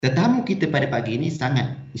Tetamu kita pada pagi ini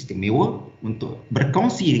sangat istimewa untuk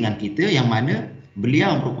berkongsi dengan kita, yang mana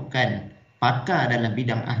beliau merupakan pakar dalam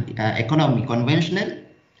bidang ekonomi konvensional.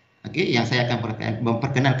 Okey, yang saya akan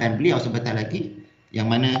memperkenalkan beliau sebentar lagi, yang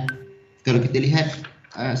mana kalau kita lihat,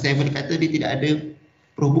 saya boleh kata dia tidak ada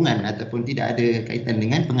perhubungan ataupun tidak ada kaitan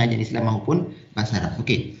dengan pengajian Islam maupun bahasa Arab.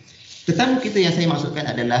 Okey. Tetamu kita yang saya maksudkan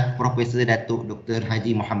adalah Profesor Datuk Dr.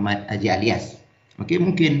 Haji Muhammad Haji Alias. Okey,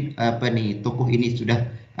 mungkin tokoh ini sudah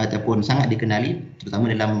ataupun sangat dikenali, terutama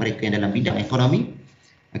dalam mereka yang dalam bidang ekonomi.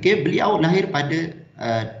 Okey, beliau lahir pada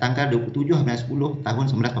tanggal 27 bulan 10 tahun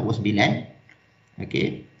 1949.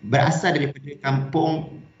 Okey, berasal daripada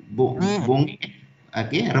kampung Bongi,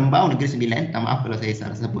 okey, Rembau Negeri Sembilan. Maaf kalau saya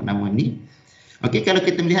salah sebut nama ni. Okey, kalau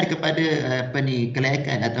kita melihat kepada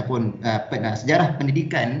kelayakan ataupun sejarah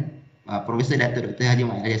pendidikan Profesor Datuk Dr. Haji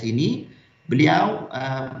Muhammad Alias ini, beliau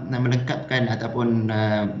melengkapkan ataupun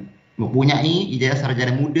mempunyai ijazah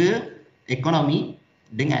sarjana muda ekonomi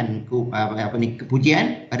dengan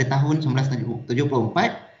kepujian pada tahun 1974.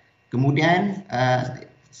 Kemudian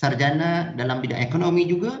sarjana dalam bidang ekonomi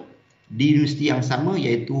juga di universiti yang sama,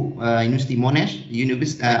 iaitu Universiti Monash,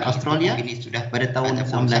 Universiti Australia. Ini sudah pada tahun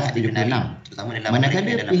 1976.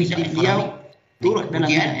 Manakala PhD beliau turut dalam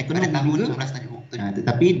bidang ekonomi juga,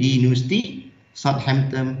 tetapi di Universiti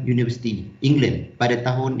Southampton University, England, pada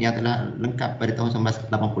tahun yang telah lengkap pada tahun 1985.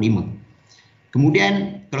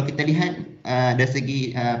 Kemudian kalau kita lihat dari segi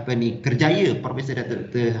kerjaya Profesor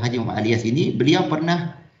Dr. Haji Muhammad Alias ini, beliau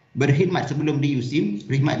pernah berkhidmat sebelum di USIM,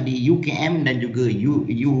 berkhidmat di UKM dan juga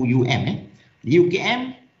UUM. Di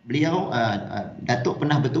UKM, beliau Datuk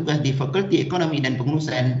pernah bertugas di Fakulti Ekonomi dan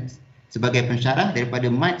Pengurusan sebagai pensyarah daripada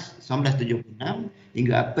Mac 1976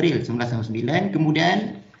 hingga April 1999.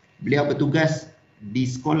 Kemudian beliau bertugas di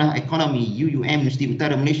Sekolah Ekonomi UUM Universiti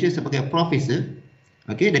Utara Malaysia sebagai profesor,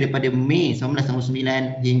 okey, daripada Mei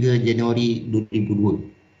 1999 hingga Januari 2002.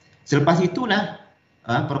 Selepas itulah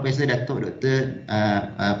Profesor Datuk Dr.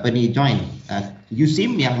 join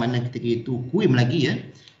USIM, yang mana ketika itu KUIM lagi,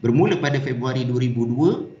 bermula pada Februari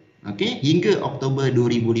 2002, okey, hingga Oktober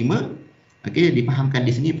 2005. Okey, dipahamkan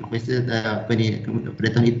di sini Profesor pada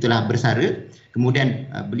tahun itu telah bersara. Kemudian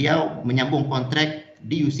beliau menyambung kontrak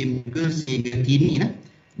di USIM juga sehingga kini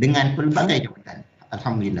dengan pelbagai jawatan.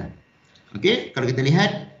 Alhamdulillah. Okey, kalau kita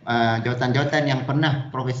lihat jawatan-jawatan yang pernah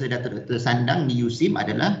Profesor Dr. sandang di USIM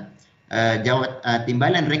adalah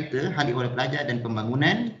Timbalan Rektor, Ahli Ehwal Pelajar dan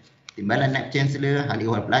Pembangunan, Timbalan Naib Chancellor, Ahli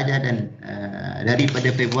Ehwal Pelajar, dan daripada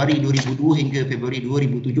Februari 2002 hingga Februari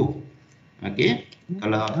 2007. Okey,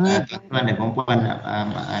 kalau tuan-tuan dan puan-puan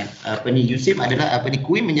USIM adalah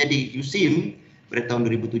KUIM menjadi USIM pada tahun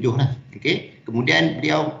 2007 lah. Okey, kemudian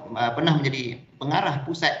beliau pernah menjadi pengarah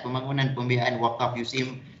Pusat Pembangunan Pembiayaan Wakaf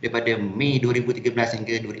USIM daripada Mei 2013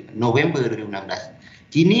 hingga November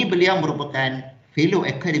 2016. Kini beliau merupakan fellow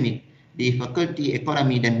akademik di Fakulti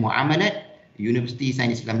Ekonomi dan Muamalat Universiti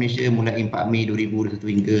Sains Islam Malaysia mulai 4 Mei 2021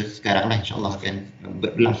 hingga sekarang lah, insya-Allah akan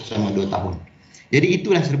berlangsung selama 2 tahun. Jadi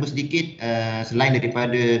itulah serba sedikit selain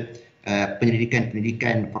daripada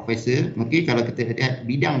pendidikan profesor. Okey, kalau kita lihat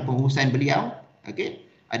bidang pengurusan beliau, okey,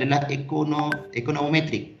 adalah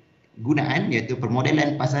ekonometrik gunaan, iaitu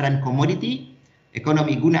permodelan pasaran komoditi,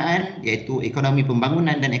 ekonomi gunaan iaitu ekonomi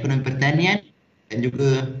pembangunan dan ekonomi pertanian, dan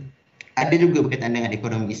juga ada juga berkaitan dengan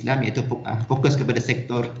ekonomi Islam, iaitu fokus kepada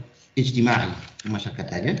sektor ijtimai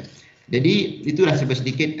kemasyarakatan. Jadi itulah serba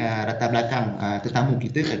sedikit latar belakang tetamu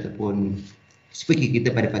kita ataupun speaker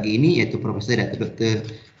kita pada pagi ini, iaitu Profesor Dr.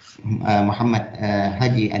 Muhammad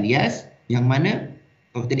Haji Alias, yang mana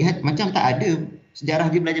kalau kita lihat macam tak ada sejarah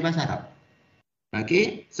dia belajar bahasa Arab.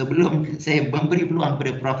 Okey, sebelum saya memberi peluang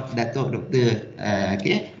kepada Prof Datuk Dr.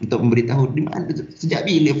 Untuk memberitahu di mana sejak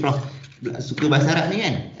bila Prof suka bahasa Arab ni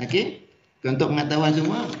kan. Okey, untuk pengetahuan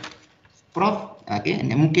semua, Prof,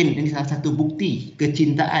 mungkin ini salah satu bukti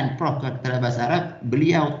kecintaan Prof terhadap bahasa Arab.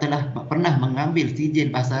 Beliau telah pernah mengambil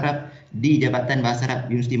sijil bahasa Arab di Jabatan Bahasa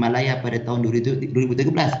Arab Universiti Malaya pada tahun 2013.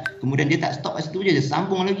 Kemudian dia tak stop kat situ je, dia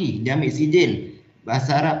sambung lagi. Dia ambil sijil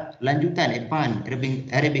Bahasa Arab lanjutan Advanced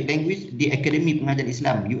Arabic Language di Akademi Pengajian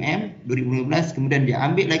Islam UM 2015. Kemudian dia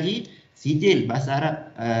ambil lagi sijil Bahasa Arab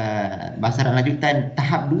lanjutan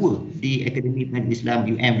tahap 2 di Akademi Pengajian Islam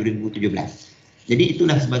UM 2017. Jadi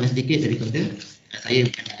itulah sebagai sedikit daripada saya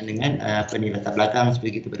berkenaan dengan latar belakang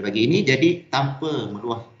seperti itu pada pagi ini. Jadi tanpa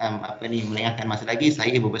melengahkan masa lagi,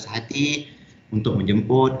 saya berbesar hati untuk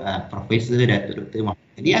menjemput Profesor Datuk Dr.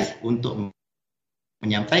 Muhammad Alias untuk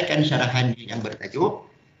menyampaikan syarahan yang bertajuk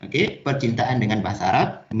Percintaan dengan Bahasa Arab,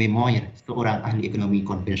 Memoir, Seorang Ahli Ekonomi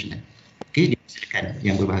Konvensional. Silakan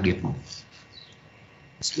yang berbahagia.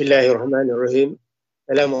 Bismillahirrahmanirrahim.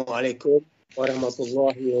 Assalamualaikum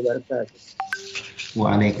warahmatullahi wabarakatuh.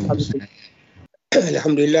 Waalaikumsalam.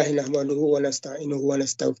 Alhamdulillah nahmaduhu wa nasta'inuhu wa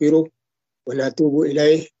nastaghfiruh wa natubu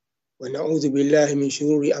ilaih wa na'udzu billahi min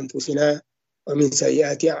syururi anfusina wa min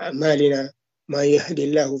sayyiati a'malina may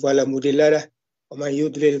yahdihillahu fala mudilla lahu wa may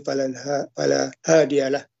yudlil fala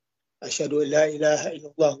hadiya lahu. Asyhadu an la ilaha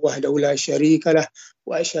illallah wahdahu la syarika lah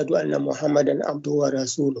wa asyhadu anna Muhammadan abduhu wa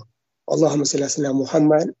rasuluh. Allahumma shalli ala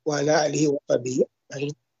Muhammad wa ala alihi wa sahbihi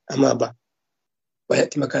ajma'in. Amma ba'd. Banyak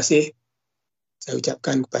terima kasih saya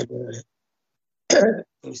ucapkan kepada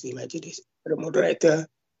pengurusi majlis, kepada moderator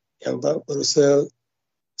yang berusaha,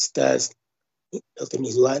 Ustaz Dr.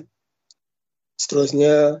 Nizwan.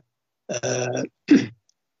 Seterusnya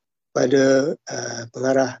pada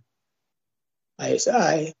pengarah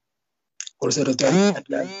ISI, Profesor Dr.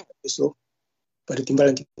 Adnan Yusuf, pada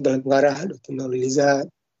timbalan pengarah Dr. Nurul Izzat,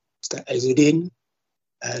 Ustaz Aizuddin,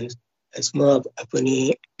 dan semua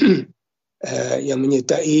yang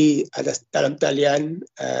menyertai dalam talian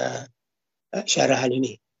syarahan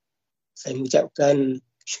ini. Saya mengucapkan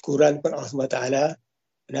syukuran kepada Allah SWT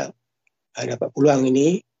dapat peluang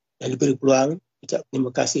ini dan diberi peluang. Ucap terima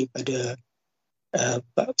kasih pada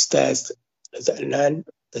Pak Ustaz Adnan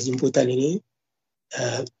atas jemputan ini.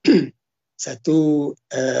 Satu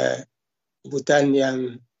jemputan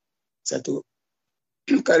yang satu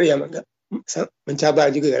perkara yang mencabar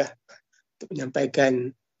juga lah untuk menyampaikan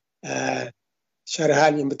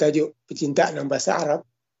syarahan yang bertajuk Percintaan dengan Bahasa Arab,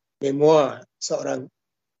 Memoir, Seorang,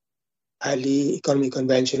 Ahli, Ekonomi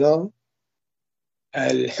Konvensional,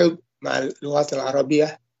 Al-Hub Ma'al Lughat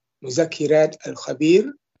Al-Arabiyah, Muzakkirat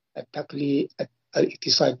Al-Khabir,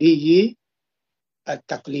 Al-Iqtisadiyyi,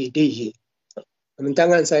 Al-Taqlidiyyi.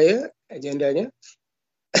 Pembentangan saya, agendanya,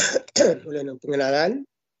 mulai dengan pengenalan,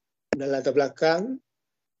 dan latar belakang,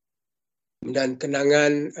 dan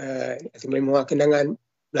kenangan, memoir kenangan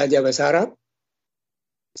belajar bahasa Arab.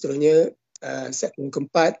 Seterusnya, segmen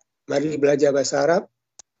keempat, mari belajar bahasa Arab,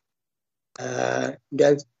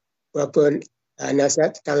 dan beberapa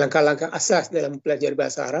nasihat tentang langkah-langkah asas dalam belajar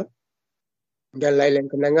bahasa Arab, dan lain-lain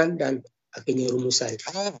kenangan, dan akhirnya rumusan.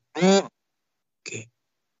 Okey.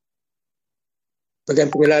 Bagian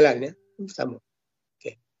pengenalan ya, pertama.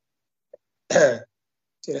 Okey.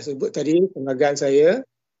 Saya dah sebut tadi penghargaan saya,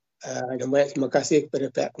 dan banyak terima kasih kepada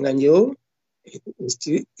pihak penganjur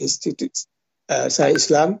Institut Sains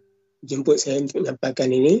Islam jemput saya untuk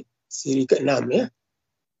menyampaikan ini, siri ke-6 ya.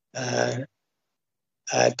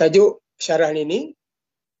 Tajuk syarahan ini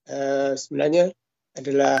sebenarnya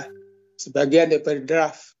adalah sebahagian daripada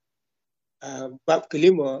draft bab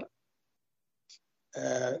kelima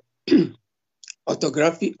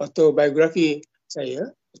autobiografi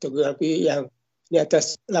saya, autobiografi yang di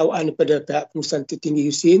atas lawaan daripada pihak pengurusan tertinggi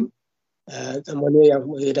USIM, namanya yang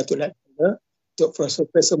Datuk Naib untuk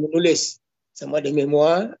proses menulis sama ada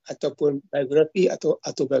memoir ataupun biografi atau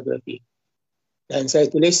autobiografi. Dan saya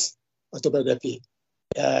tulis autobiografi.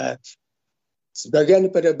 Sebahagian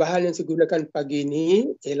daripada bahan yang saya gunakan pagi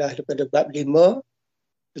ini ialah daripada bab 5,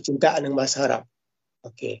 Percintaan dengan Bahasa Arab.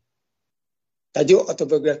 Okey. Tajuk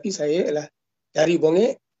autobiografi saya ialah Dari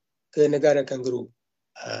Bongek ke Negara Kanguru.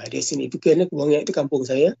 Dia signifikan ke Bongek itu kampung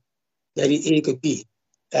saya. Dari A ke B.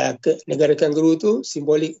 Ke negara kanguru itu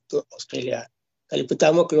simbolik untuk Australia. Kali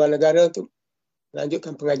pertama keluar negara untuk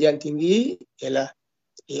melanjutkan pengajian tinggi ialah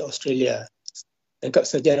di Australia. Lengkap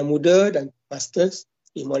sarjana muda dan masters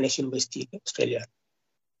di Monash University Australia.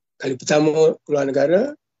 Kali pertama keluar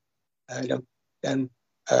negara dan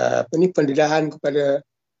pendedahan kepada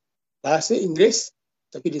bahasa Inggeris,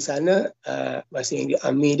 tapi di sana bahasa Inggeris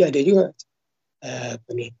Army dia ada juga.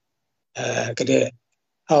 Kena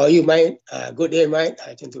how are you, mate? Good day, mate.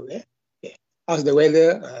 Macam tu ya. Okay. How's the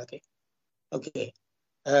weather? Okay.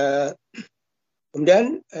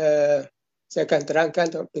 Kemudian saya akan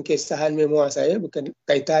terangkan tentang pengkisahan memoir saya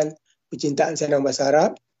berkaitan percintaan saya dengan bahasa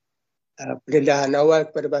Arab, pendedahan awal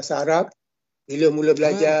kepada bahasa Arab, bila mula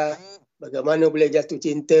belajar, bagaimana boleh jatuh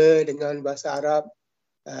cinta dengan bahasa Arab.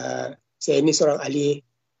 Saya ini seorang ahli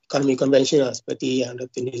ekonomi konvensional seperti yang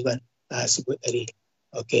Dr. Nizwan sebut tadi.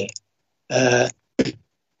 Okey.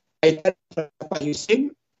 Kaitan Pak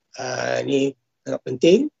Yusim, ini sangat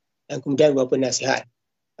penting, dan kemudian beberapa nasihat.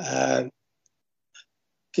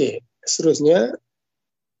 Okey, seterusnya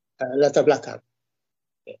latar belakang.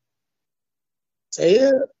 Okay.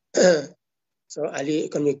 Saya seorang ahli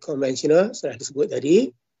ekonomi konvensional, sudah disebut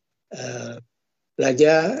tadi,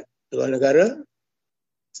 belajar luar negara,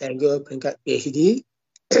 sehingga peringkat PhD,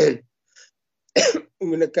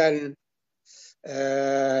 menggunakan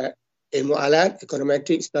ilmu alat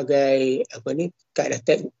ekonometrik sebagai kaedah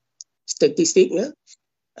statistik ya,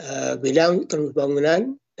 bidang ekonomi bangunan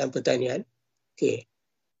dan pertanian. Okey.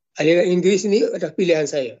 Aliran Inggeris ni adalah pilihan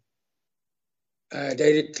saya.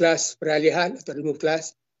 Dari kelas peralihan atau ilmu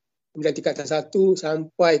kelas, kemudian tingkatan 1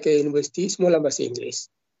 sampai ke universiti, semua dalam bahasa Inggeris.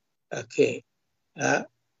 Okey.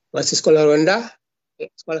 Masa sekolah rendah,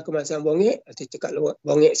 sekolah kebangsaan Bongek, atau cakap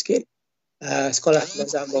Bongek sikit, sekolah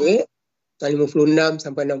kebangsaan Bongek, tahun 56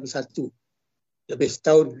 sampai 61. Lebih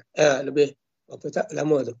setahun, lebih apa tak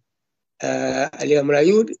lama tu. Aliran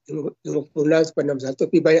Melayu 56 sampai 61,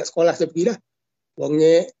 tapi banyak sekolah saya pergi lah.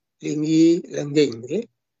 Bongek, Linggi, Lengging. Okay?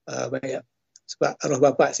 Banyak. Sebab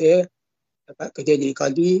arwah bapak saya dapat kerja jadi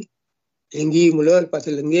qadi, Linggi mula, lepas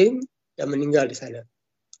tu Lengging, dan meninggal di sana.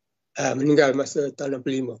 Meninggal masa tahun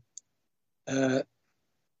 65.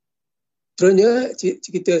 Terusnya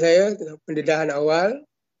cerita saya tentang pendedahan awal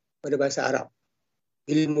pada bahasa Arab.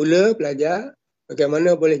 Bila mula belajar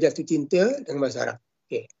bagaimana boleh jatuh cinta dengan bahasa Arab.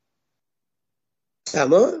 Okay.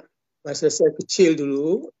 Pertama, masa saya kecil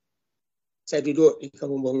dulu, saya duduk di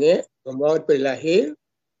Kampung Bongek, membawa daripada lahir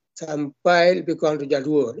sampai lebih kurang darjah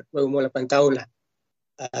 2, berumur 8 tahun lah.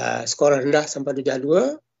 Sekolah rendah sampai darjah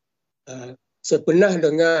 2. Saya pernah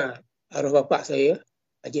dengar arwah bapak saya,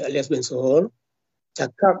 Haji Alias bin Sohor,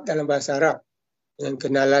 cakap dalam bahasa Arab dengan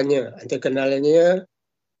kenalannya. Antara kenalannya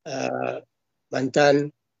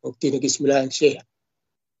mantan Mufti Negeri Sembilan, Syekh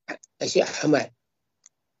Ahmad.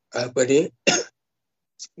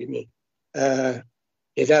 Ini.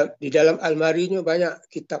 Di dalam almarinya banyak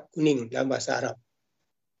kitab kuning dalam bahasa Arab.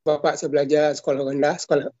 Bapak saya belajar sekolah rendah,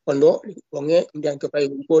 sekolah pondok di Bongek, kemudian ke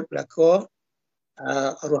Payung Rumput, Melaka.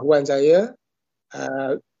 Arwah wan saya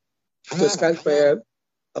putuskan supaya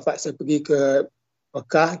bapak saya pergi ke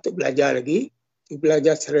Mekah untuk belajar lagi.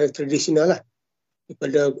 Belajar secara tradisional lah.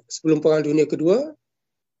 Daripada sebelum Perang Dunia Kedua,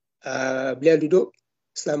 beliau duduk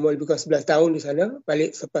selama lebih kurang 11 tahun di sana,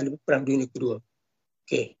 balik selepas Perang Dunia Kedua.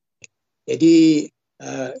 Okay. Jadi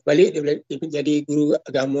balik dia jadi guru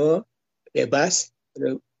agama bebas,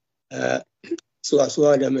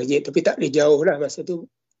 surau-surau dan masjid, tapi tak boleh jauh lah masa tu,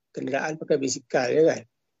 kenderaan pakai basikal ya kan.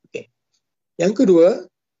 Okay. Yang kedua,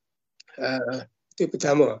 itu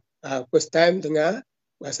pertama, first time dengar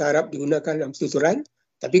bahasa Arab digunakan dalam tuturan,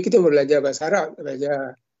 tapi kita belajar bahasa Arab,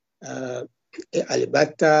 belajar alif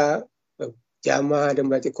bata, jama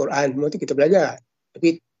dan baca Quran, semua tu kita belajar,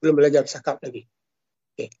 tapi belum belajar bercakap lagi.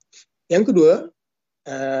 Okay. Yang kedua,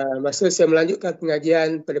 masa saya melanjutkan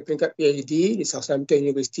pengajian pada peringkat PhD di Southampton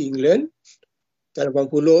University, England, tahun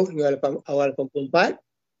 80 hingga awal 84,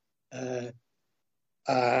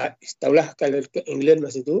 tahulah kalau ke England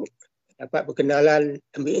masa itu, dapat berkenalan,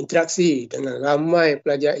 ambil interaksi dengan ramai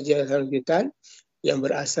pelajar ijazah lanjutan yang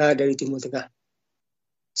berasal dari Timur Tengah.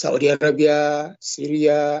 Saudi Arabia,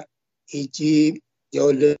 Syria, Egypt,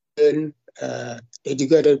 Jordan, dan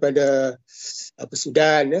juga daripada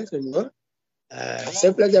Sudan, semua.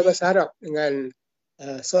 Saya belajar bahasa Arab dengan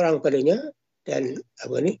seorang padanya, dan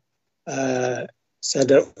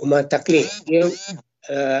Saudara Umar Taklih. Dia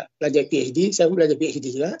belajar PhD, saya pun belajar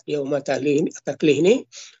PhD juga. Dia Umar Taklih ni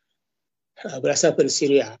berasal dari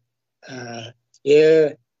Syria.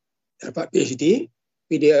 Dia dapat PhD,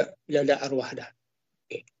 tapi dia ada arwah dah.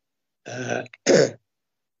 Okay.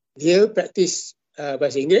 Dia praktis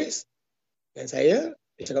bahasa Inggeris, dan dia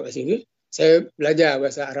cakap bahasa Inggeris. Saya belajar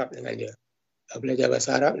bahasa Arab dengan dia.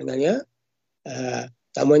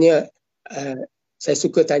 Pertamanya saya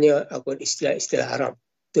suka tanya apa istilah-istilah Arab.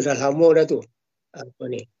 Itu dah lama dah tu.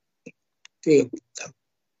 Itu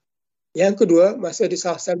yang kedua, masa di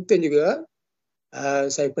Southampton juga,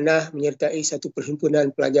 saya pernah menyertai satu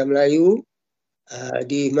perhimpunan pelajar Melayu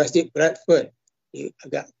di Masjid Bradford, di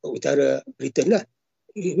agak utara Britain lah,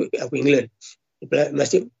 England.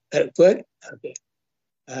 Masjid Bradford. Okay.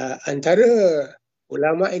 Antara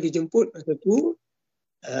ulama yang dijemput masa itu,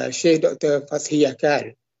 Syekh Dr. Fathiyah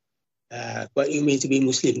Khan, what it means to be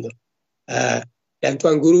Muslim tu, dan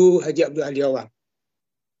Tuan Guru Haji Abdul Ali Awang.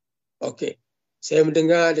 Okey, saya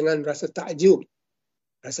mendengar dengan rasa takjub,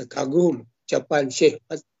 rasa kagum ucapan Syekh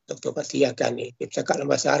Dr. Fathiyah Khan ni. Dia bercakap dalam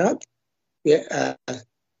bahasa Arab,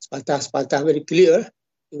 sepatah-sepatah very clear.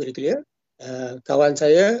 Kawan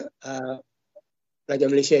saya pelajar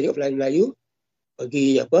Malaysia juga, pelajar Melayu,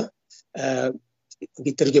 bagi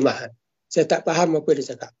terjemahan. Saya tak faham apa dia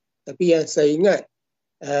cakap. Tapi yang saya ingat,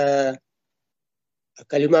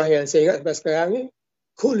 kalimah yang saya ingat sampai sekarang ni,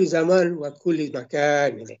 kulli zaman wa kulli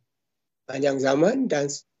makan. Banyak zaman dan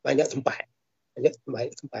banyak tempat. Banyak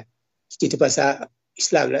tempat. Cerita pasal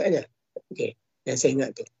Islam lah kan. Okay. Yang saya ingat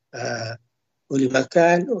tu. Kulli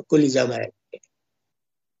makan wa kulli zaman.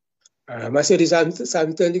 Masa di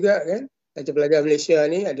Southampton juga kan, pelajar Malaysia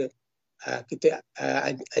ni ada, kita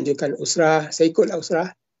anjurkan usrah. Saya ikutlah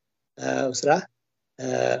usrah.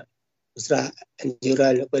 usrah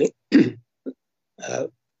anjuran apa ni uh,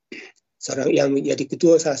 seorang yang menjadi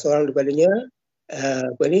ketua, salah seorang daripadanya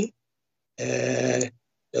apa ni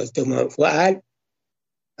Dr. Muhammad Fuad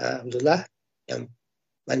Abdullah, yang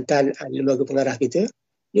mantan lembaga pengarah kita.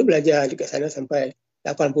 Dia belajar dekat sana sampai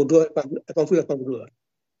 82.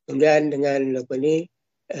 Kemudian dengan apa ni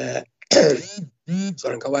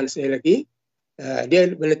seorang kawan saya lagi, dia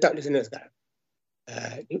menetap di sana sekarang.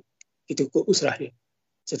 Kita ikut usrah dia.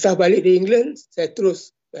 Setelah balik di England, saya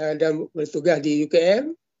terus dan bertugas di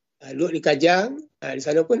UKM, duduk di Kajang. Di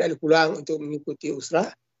sana pun ada peluang untuk mengikuti usrah.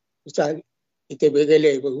 Usrah kita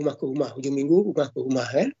bergelir rumah ke rumah, hujung minggu rumah ke rumah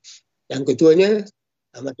kan. Yang ketuanya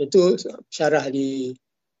masa itu syarah di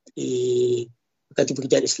Fakulti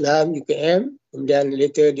Pekerjaan Islam UKM, kemudian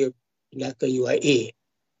later dia pindah ke UIA.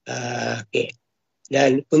 Okay.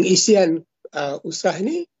 Dan pengisian usrah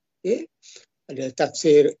ni ada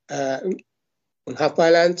tafsir,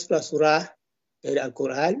 penghafalan surah-surah dari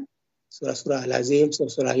Al-Quran, surah-surah lazim,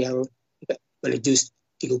 surah-surah yang pada juz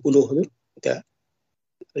 30 tu kita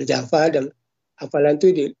belajar hafal, dan hafalan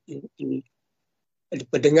tu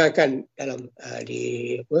diperdengarkan dalam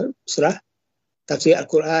di surah tafsir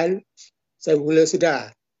Al-Quran. Saya mula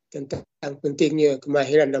sedar tentang pentingnya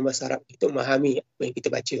kemahiran dalam bahasa Arab untuk memahami apa yang kita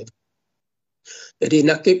baca. Jadi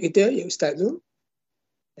nakib kita, ya Ustaz tu,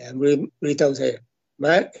 beritahu saya,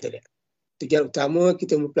 Mat, tujuan utama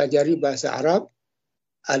kita mempelajari bahasa Arab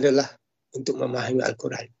adalah untuk memahami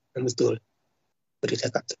Al-Quran. Dan betul, beri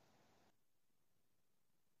cakap tu.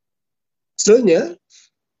 Seterusnya,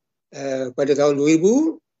 pada tahun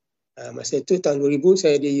 2000, masa itu tahun 2000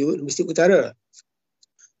 saya di Universiti Utara,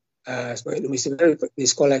 sebagai Universiti Utara di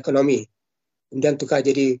sekolah ekonomi, kemudian tukar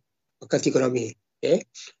jadi fakulti ekonomi. Okay.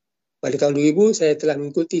 Pada tahun 2000 saya telah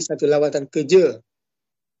mengikuti satu lawatan kerja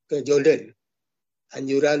ke Jordan,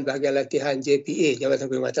 anjuran bahagian latihan JPA, Jabatan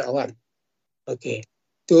Perkhidmatan Awam. Okey,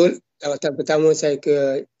 itu lawatan pertama saya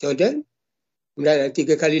ke Jordan. Kemudian ada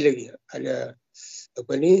 3 kali lagi, ada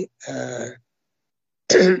apa ni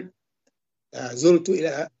Zultu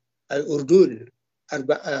ila al-Urdun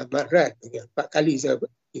Marat, 4 kali saya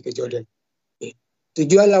pergi ke Jordan. Okay.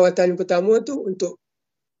 Tujuan lawatan yang pertama tu untuk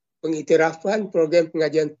pengiktirafan program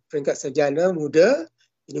pengajian peringkat sarjana muda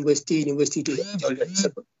universiti-universiti di Jordan.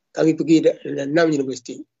 Kami pergi 6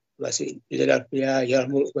 universiti, masuk Philadelphia,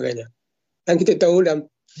 Yarmouk, sebagainya. Dan kita tahu dalam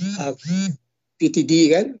PTD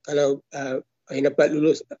kan, kalau yang dapat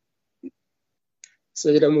lulus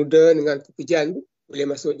sarjana muda dengan kepejian boleh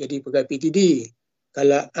masuk jadi pegawai PTD.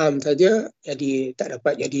 Kalau saja jadi tak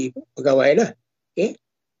dapat jadi pegawai lah. Okay.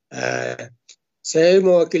 Saya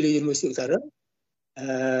mewakili Universiti Utara.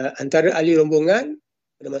 Antara ahli rombongan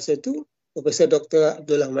pada masa itu Profesor Dr.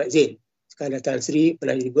 Abdullah Ahmad Zain, sekarang Tan Sri,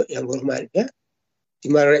 pernah disebut yang berhormat, ya.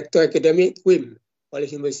 Timbalan Rektor Akademik WIM,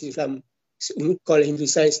 College Universiti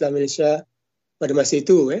Sains Islam Malaysia pada masa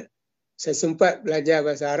itu, ya. Saya sempat belajar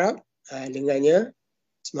bahasa Arab dengannya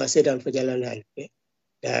semasa dalam perjalanan, ya.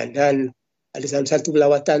 Dan ada satu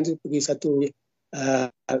lawatan tu pergi satu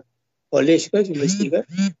college ke universiti ke,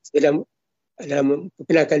 saya dalam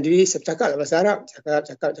memperkenalkan diri, saya cakap bahasa Arab,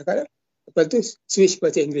 cakap. Lepas tu switch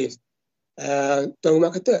bahasa Inggeris. Tuan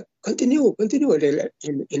rumah kata, continue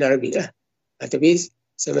in Arabic lah. Tapi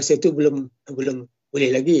saya masa itu belum boleh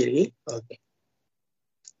lagi. Okay.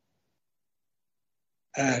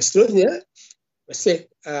 Seterusnya, masih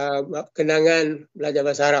kenangan belajar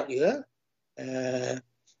bahasa Arab juga.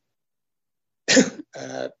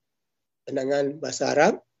 Kenangan bahasa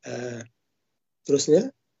Arab. Terusnya,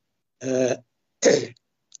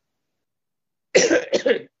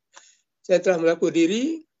 saya telah melaku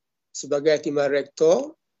diri sebagai timbalan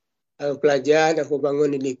rektor pelajar dan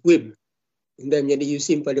pembangunan di WIM, kemudian menjadi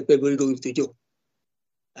USIM pada Februari 2007.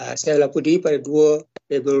 Saya melaku diri pada 2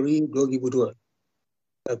 Februari 2002.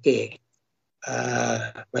 Okey.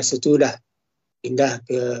 Masa tu dah pindah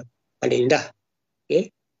ke Paling Indah, okey,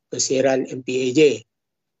 persiaran MPAJ.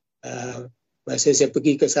 Masa saya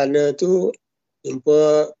pergi ke sana tu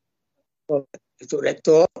jumpa Datuk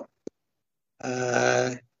Rektor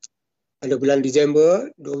pada bulan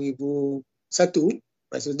Disember 2001,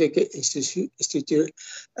 masa itu ke Institut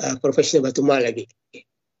Profesional Batu Mal lagi.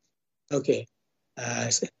 Okey.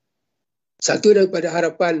 Satu daripada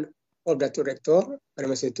harapan Prof. Datuk Rektor pada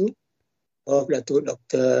masa itu, Prof. Datuk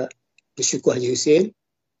Dr. Bersyukur Haji Hussein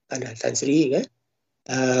dan Tan Sri, kan?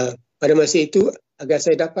 Pada masa itu agar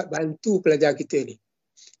saya dapat bantu pelajar kita ni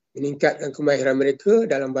meningkatkan kemahiran mereka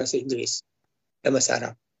dalam bahasa Inggeris dan bahasa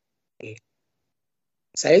Arab. Okay.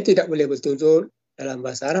 Saya tidak boleh betul-betul dalam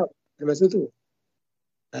bahasa Arab pada masa itu.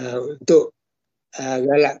 Untuk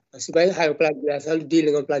galak, supaya hal pelajar selalu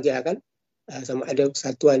deal dengan pelajar kan, sama ada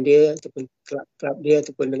persatuan dia ataupun kelab dia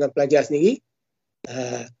ataupun dengan pelajar sendiri.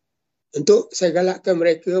 Untuk saya galakkan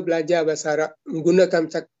mereka belajar bahasa Arab,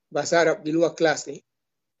 menggunakan bahasa Arab di luar kelas ni.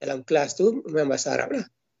 Dalam kelas tu memang bahasa Arab lah.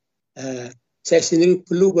 Saya sendiri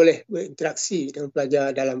perlu boleh berinteraksi dengan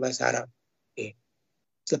pelajar dalam bahasa Arab. Okay.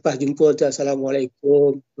 Selepas jumpa tu,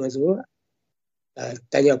 Assalamualaikum,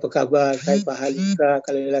 tanya apa khabar, kaifah haluka,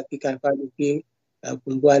 kalau lelaki kaifah haluki,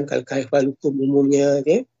 perempuan kalau kaifah halukum umumnya,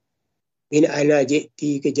 okay. Min ana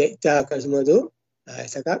jikti ke jikta kan semua tu.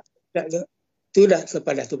 Cakap tu dah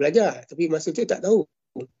selepas dah tu belajar, tapi masa tu tak tahu.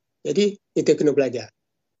 Jadi kita kena belajar.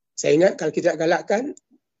 Saya ingat kalau kita nak galakkan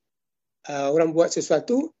orang buat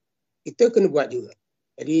sesuatu, kita kena buat juga.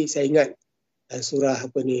 Jadi saya ingat surah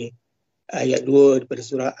ayat 2 daripada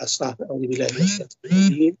surah As-Saff, auzubillahi minasyaitonir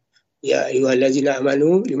rajim, ya ayyuhallazina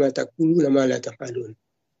amanu lima taquluna ma la taf'alun.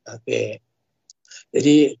 Okey.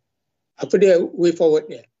 Jadi apa dia way forward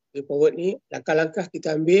dia? Way forward ni langkah-langkah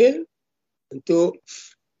kita ambil untuk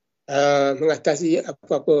mengatasi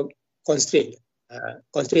apa-apa constraint.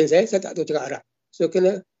 Constraint saya tak tahu cakap Arab. So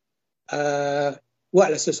kena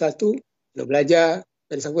buatlah sesuatu, kena belajar,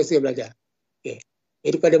 dan siapa saya belajar. Okay.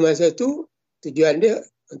 Jadi pada masa itu, tujuan dia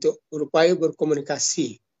untuk berupaya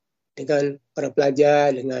berkomunikasi dengan para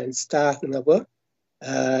pelajar, dengan staf, dengan apa,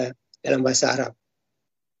 dalam bahasa Arab.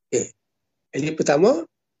 Okay. Jadi pertama,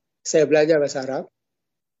 saya belajar bahasa Arab,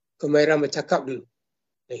 kemahiran bercakap dulu.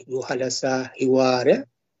 Muhadasah, hiwar, ya,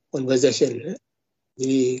 conversation. Ya.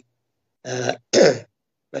 Jadi,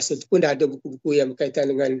 masa itu pun dah ada buku-buku yang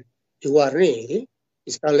berkaitan dengan hiwar ni.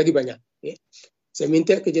 Okay. Sekarang lagi banyak. Okay. Saya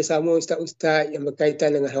minta kerjasama ustaz-ustaz yang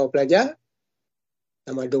berkaitan dengan hawa pelajar,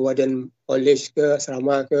 sama ada warden college ke,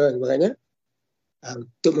 asrama ke, sebagainya,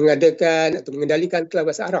 untuk mengadakan atau mengendalikan kelas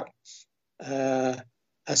bahasa Arab.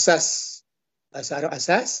 Bahasa Arab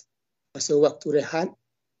asas, masa waktu rehat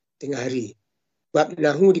tengah hari. Bab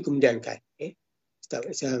nahu dikemudiankan. Okay. Ustaz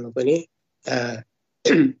macam apa ni,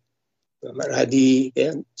 Muhammad Radi,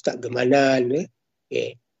 ya, Ustaz Abdul Manan, ya.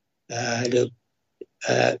 Okay. Ada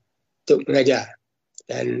untuk mengajar.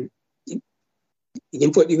 Dan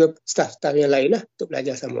jemput juga staf-staf yang lain lah untuk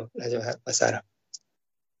belajar sama, belajar bahasa Arab.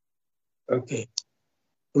 Okey.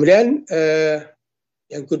 Kemudian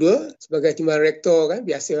yang kedua, sebagai timbalan rektor kan,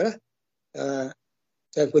 biasalah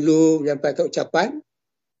saya perlu menyampaikan ucapan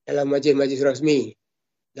dalam majlis-majlis rasmi.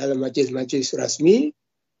 Dalam majlis-majlis rasmi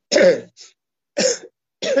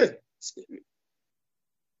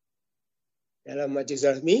dalam majlis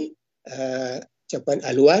rasmi ucapan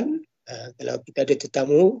haluan. Kalau kita ada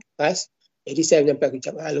tetamu pas, jadi saya menyampaikan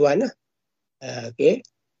ucapan haluan lah. Okay.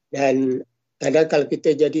 Dan kadang kalau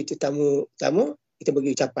kita jadi tetamu utama, kita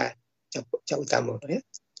bagi ucapan utama. Ya.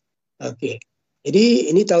 Okay.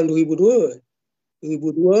 Jadi ini tahun 2002.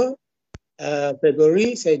 2002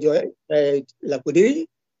 Februari saya lapor diri.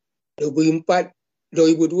 2002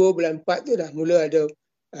 bulan 4 tu dah mula ada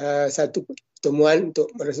satu pertemuan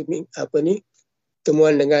untuk meresmi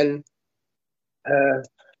pertemuan dengan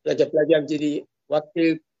pelajar-pelajar menjadi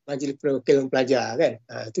wakil majlis perwakilan pelajar kan.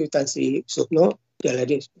 Itu Tan Sri Sukno, dia lah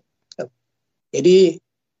dia. Jadi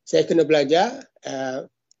saya kena belajar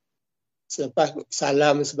selepas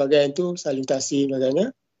salam sebagainya itu, salutasi sebagainya,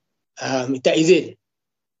 minta izin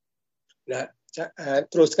nak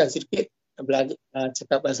teruskan sedikit belajar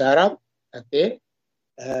cakap bahasa Arab. Okey.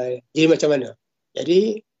 Jadi macam mana?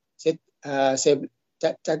 Jadi saya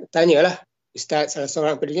tanyalah Ustaz, salah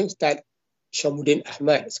seorang pendidik, Ustaz Syamuddin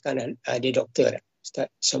Ahmad, sekarang dia doktor.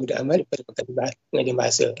 Ustaz Syamuddin Ahmad daripada pengajian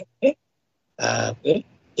bahasa. Okay. Okay.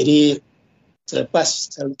 Jadi selepas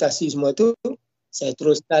salutasi semua tu, saya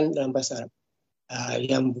teruskan dalam bahasa Arab.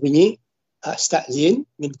 Yang bunyi, Astazin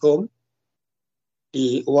minkum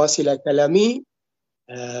di wasila kalami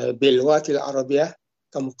bil watil arabiyah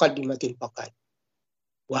kamuqaddimatin faqat.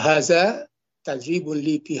 Wa hadza tajribun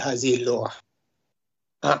li fi hadhihi al-lughah.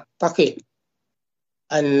 Faqid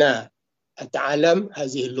anna أتعلم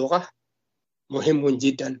هذه اللغة مهم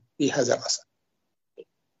جدا في هذا العصر.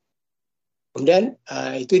 Kemudian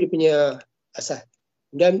itu dia punya asas.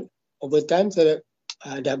 Kemudian over time saya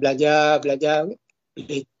dah belajar,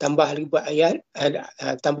 boleh tambah lagi buat ayat,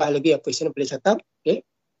 tambah lagi apa yang boleh cakap. Okay.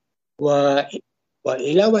 Wa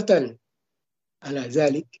ilawatan ala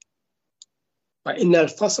zalik fa innal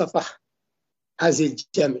falsafah hadhihi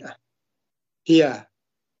al-jami'ah hiya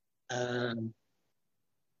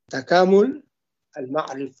takamul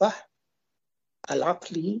al-ma'rifah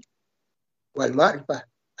al-aqli wal-ma'rifah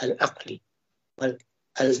al-aqli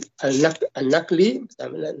al-naqli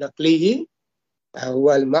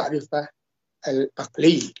wal-ma'rifah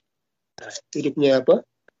al-aqli. Itu dia punya apa?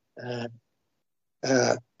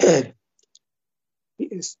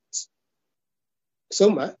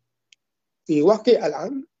 ثم في واقع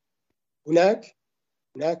الآن هناك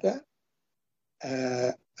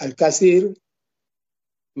الكثير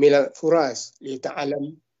من الفرص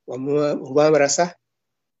لتعلم وممارسة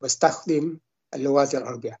واستخدم اللغات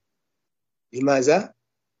العربية. لماذا؟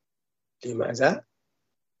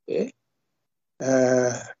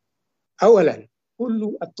 أولا،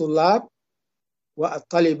 كل الطلاب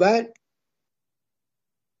والطالبات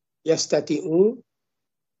يستطيعون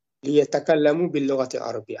ليتكلموا باللغة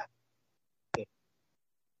العربية.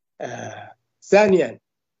 ثانيا،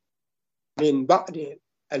 من بعض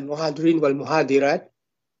المحاضرين والمحاضرات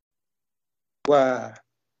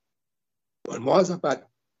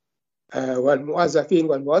والموظفين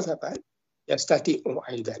والموظفات يستطيعون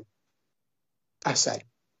أيضا. أحسن.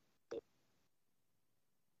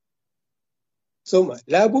 ثم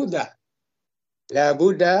لابد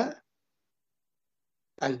أن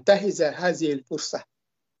تنتهز هذه الفرصة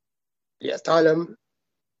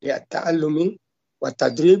للتعلم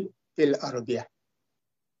والتدريب في العربية.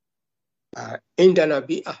 عندنا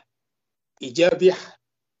بيئة إيجابية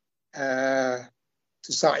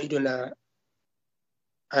تساعدنا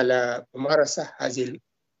على ممارسة هذه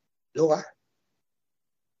اللغة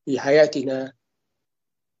في حياتنا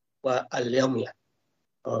واليومية.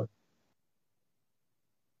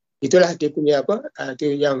 Itulah dia punya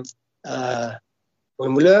dia yang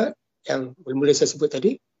bermula saya sebut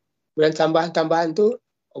tadi. Kemudian tambahan-tambahan tu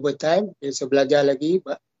overtime, bila saya belajar lagi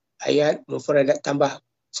ayat, mufradat, tambah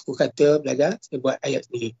suku kata, belajar, saya buat ayat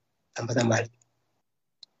sendiri, tambah-tambah.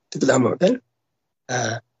 Itu pertama kan.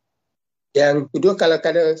 Yang kedua, kalau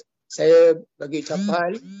saya bagi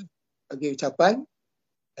ucapan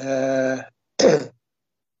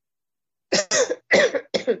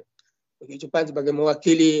bagi ucapan sebagai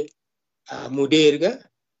mewakili mudir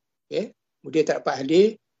ke, mudir tak dapat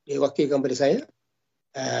hadir, dia wakilkan pada saya.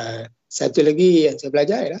 Satu lagi yang saya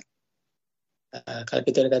belajar ialah kalau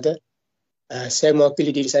kita kata saya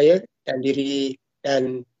mewakili diri saya dan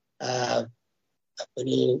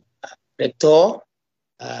rektor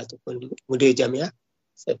ataupun mudir jamiah,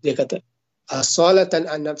 saya boleh kata salatan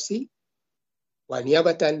an nafsi wa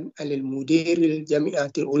niyabatan anil mudiril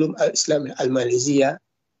jamiatil ulum al-islam al-Malaysia,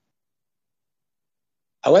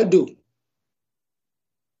 awadu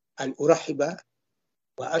an urahiba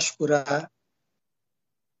wa ashkura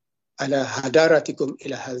ala hadaratikum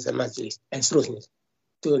ila hadzal majlis, dan seterusnya.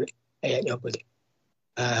 Itu ayatnya apa dia.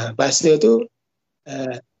 Bahasa tu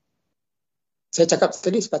saya cakap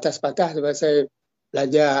tadi sepatah-sepatah sebab saya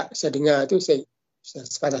belajar, saya dengar tu saya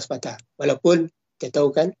sepatah-sepatah. Walaupun kita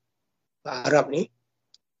tahu kan Bahasa Arab ni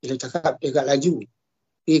bila cakap dia agak laju.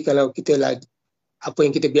 Tapi kalau kita apa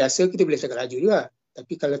yang kita biasa, kita boleh cakap laju juga.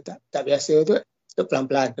 Tapi kalau tak biasa tu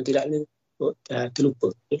pelan-pelan, kalau tidak ni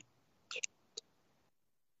terlupa.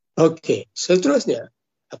 Okey, seterusnya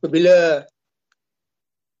apabila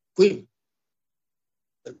Queen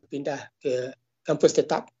berpindah ke kampus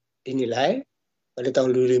tetap dinilai pada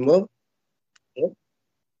tahun 2005,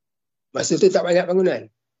 masa itu tak banyak bangunan.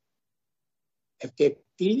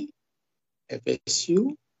 FKP,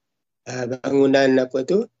 FSU, bangunan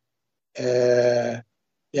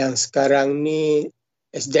yang sekarang ni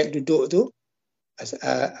SDEC duduk tu,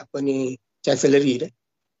 chancellery dah.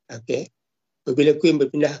 Okey. Apabila Queen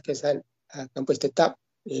berpindah ke kampus tetap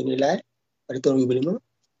dinilai pada tahun 2005,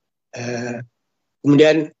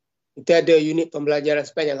 kemudian kita ada unit pembelajaran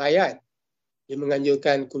sepanjang hayat. Dia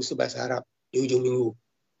menganjurkan kursus bahasa Arab di hujung minggu,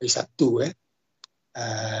 hari Sabtu.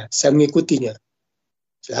 Saya mengikutinya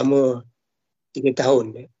selama 3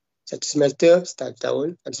 tahun. Satu semester setahun tahun,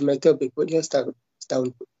 satu semester berikutnya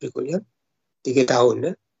setahun berikutnya 3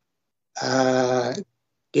 tahun.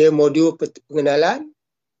 Dia modul pengenalan,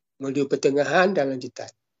 modul pertengahan dan lanjutan.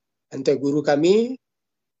 Antara guru kami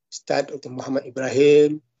Ustaz Dr. Muhammad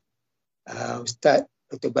Ibrahim, Ustaz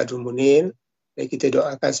Dr. Badrul Munir. Dan kita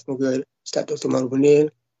doakan semoga Ustaz Dr. Badrul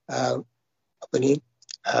Munir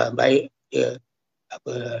baik dia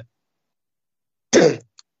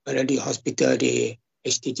berada di hospital di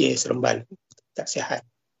HTJ Seremban, tak sihat.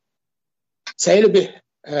 Saya lebih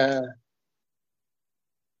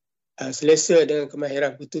selesa dengan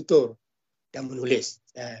kemahiran bertutur dan menulis.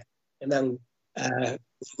 Memang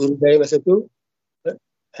guru saya masa tu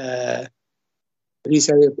beri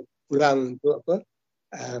saya pulang untuk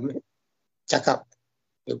cakap,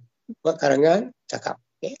 buat karangan, cakap,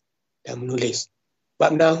 dan menulis.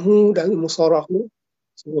 Bab nahu dan musarah ni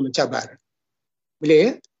semua mencabar. Boleh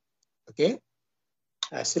ya? Okey.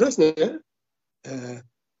 Seterusnya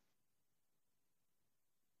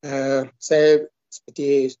saya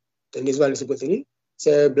seperti Tuan Nizwan sebut tadi,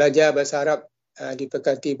 saya belajar bahasa Arab di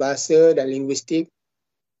Fakulti Bahasa dan Linguistik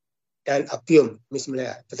dan Apium Miss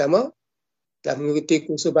Malaya. Pertama, telah mengikuti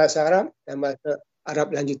kursus Bahasa Arab dan Bahasa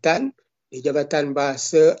Arab lanjutan di Jabatan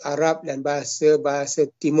Bahasa Arab dan Bahasa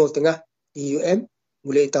Timur Tengah di UM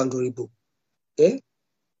mulai tahun 2000. Okay.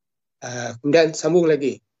 Kemudian sambung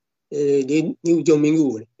lagi. Di hujung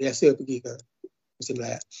minggu biasa pergi ke Miss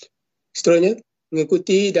Malaya. Seterusnya,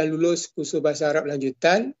 mengikuti dan lulus kursus Bahasa Arab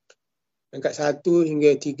lanjutan peringkat 1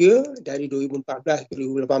 hingga 3 dari 2014 ke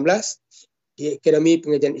 2018 di Ekonomi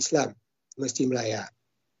Pengajian Islam Mesti Melaya.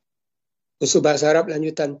 Kursus Bahasa Arab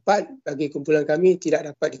lanjutan 4 bagi kumpulan kami tidak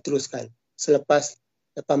dapat diteruskan selepas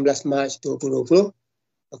 18 Mac 2020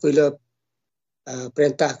 apabila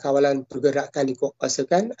Perintah Kawalan Pergerakan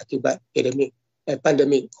dikuatkuasakan akibat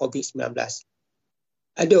pandemik COVID-19.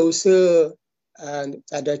 Ada usaha,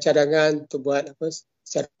 ada cadangan untuk buat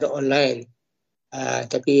secara online,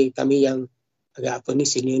 tapi kami yang agak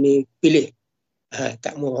senior ni pilih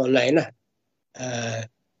tak mau online lah.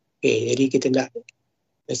 Jadi kita nak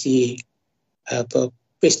mesti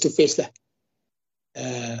face to face lah,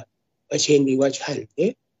 wajhin bi wajhan,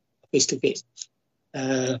 face to face.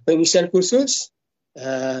 Pengisian kursus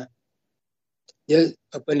dia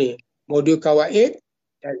modul kawaid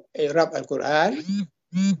dan i'rab al-Quran,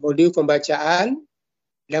 modul pembacaan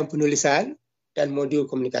dan penulisan, dan modul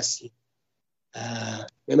komunikasi.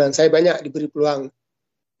 Memang saya banyak diberi peluang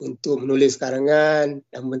untuk menulis karangan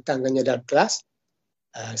dan membentangkannya dalam kelas.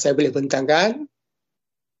 Saya boleh bentangkan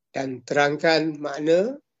dan terangkan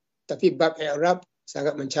makna, tapi bab i'rab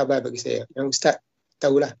sangat mencabar bagi saya. Yang Ustaz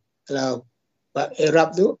tahulah, kalau bab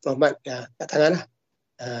i'rab tu format kat tangan lah.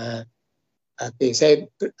 Saya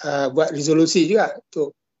buat resolusi juga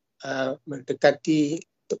untuk mendekati,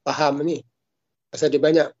 untuk faham ni. Pasal dia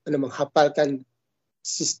banyak menghafalkan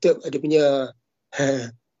sistem dia punya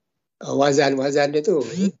wazan-wazan dia tu.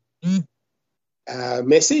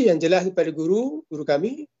 Mesej yang jelas daripada guru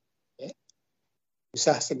kami,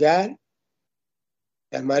 susah segan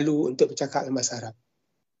dan malu untuk bercakap dalam bahasa Arab.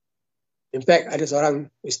 In fact, ada seorang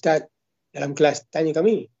ustaz dalam kelas tanya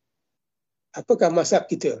kami, apakah mazhab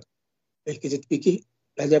kita? Kita fikir,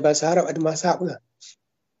 belajar bahasa Arab ada mazhab ke?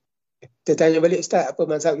 Kita tanya balik, ustaz, apa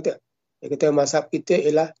mazhab kita? Dia kata mazhab kita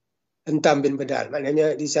ialah hentam bin badal.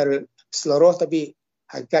 Maknanya di secara seluruh, tapi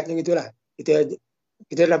hakikatnya gitulah.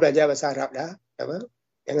 Kita dah belajar bahasa Arab dah,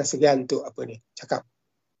 jangan segan untuk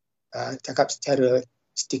cakap secara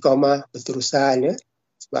istiqamah, berterusan,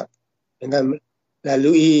 sebab dengan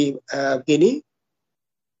melalui begini,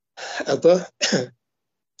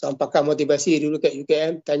 seorang pakar motivasi dulu kat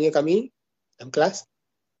UKM tanya kami dalam kelas,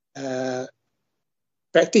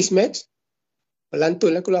 practice makes,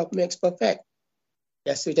 pelantun lah keluar makes perfect.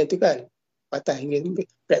 Biasa macam tu kan, patah hingga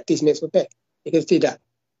practice makes perfect. Dia kata tidak,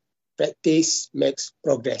 practice makes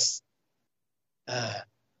progress.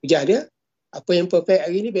 Hujah dia, apa yang perfect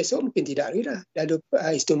hari ni, besok mungkin tidak lagi dah. Dah ada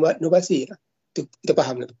inovasi. Kita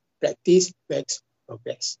faham lah. Practice makes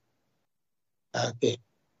progress. Okay.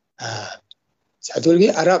 Satu lagi,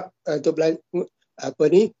 Arab untuk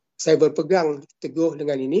saya berpegang teguh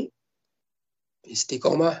dengan ini,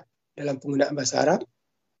 istiqamah dalam penggunaan bahasa Arab,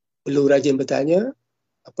 perlu rajin bertanya,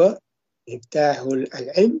 iftahul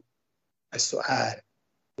al-ilm as-su'al.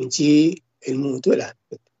 Kunci ilmu tu lah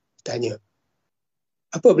bertanya.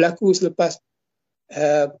 Apa berlaku selepas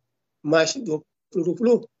Mac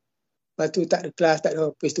 2020? Lepas tu tak ada kelas, tak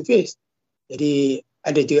ada face to face. Jadi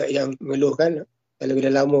ada juga yang mengeluhkan kalau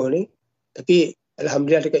dah lama ni. Tapi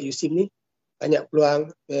alhamdulillah dekat USIM ni banyak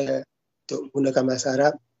peluang untuk menggunakan bahasa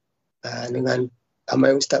Arab dengan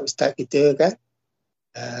ramai ustaz-ustaz kita kan.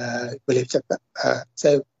 Boleh bercakap,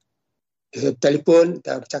 saya telefon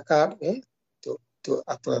dan bercakap untuk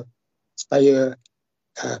supaya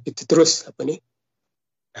kita terus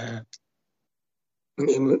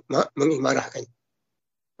mengimarahkan.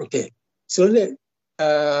 Okey. So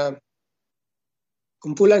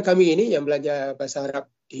kumpulan kami ini yang belajar bahasa Arab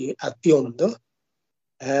di Apium tu,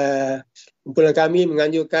 kumpulan kami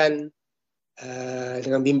menganjurkan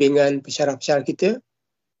dengan bimbingan pensyarah-pensyarah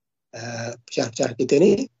kita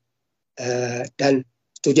ni dan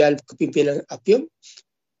tujuan kepimpinan Apium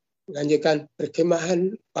menganjurkan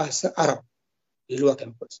perkemahan bahasa Arab di luar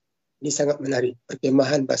kampus. Ini sangat menarik,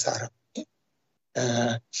 perkemahan bahasa Arab.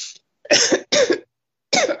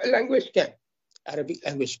 Language camp, Arabic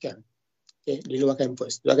language camp. Di luar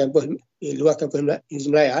kampus. Di luar kampus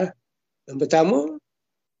Melaya. Yang pertama,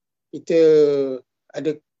 kita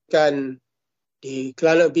adakan di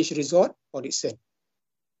Kelana Beach Resort, Port Dickson.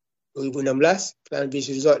 2016, Kelana Beach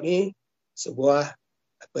Resort ni sebuah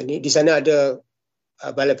di sana ada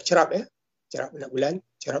balai pecerap cerap anak bulan,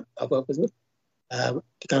 cerap apa tu.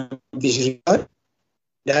 Di Kelana Beach Resort,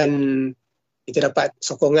 dan kita dapat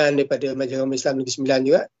sokongan daripada Majlis Islam Negeri Sembilan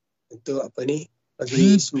juga untuk bagi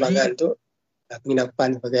sumbangan untuk penginapan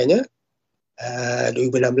dan sebagainya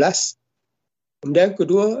 2016. Kemudian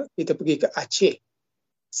kedua, kita pergi ke Aceh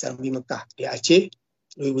sambil Mekah di Aceh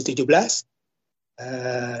 2017.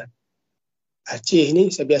 Aceh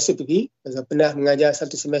ni saya biasa pergi, saya pernah mengajar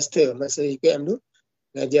satu semester masa UKM tu,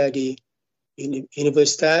 mengajar di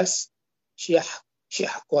Universitas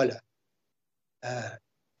Syekh Kuala.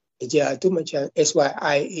 Eja tu macam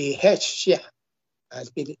SYIAH Syekh,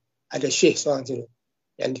 tapi ada Syekh seorang tu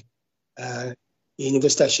yang di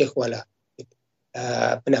Universitas Syekh Kuala.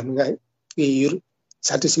 Pernah pergi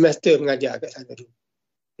satu semester mengajar kat sana tu.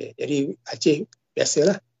 Okay, jadi Aceh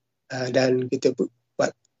biasalah, dan kita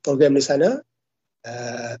buat program di sana.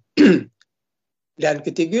 Dan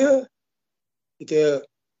ketiga, kita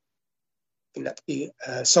nak pergi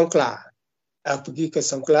Songkla, pergi ke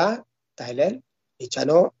Songkla, Thailand, di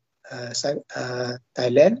Chanok,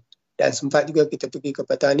 Thailand, dan sempat juga kita pergi ke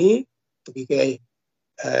Patani, pergi ke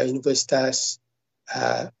Universitas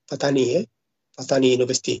Patani, Patani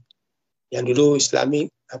University, yang dulu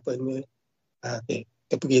Islamic okay.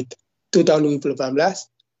 Kita pergi itu tahun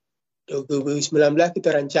 2018. 2019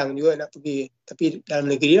 kita rancang juga nak pergi, tapi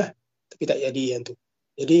dalam negeri lah, tapi tak jadi yang tu.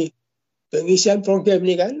 Jadi pengisian program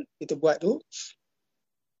ni kan kita buat tu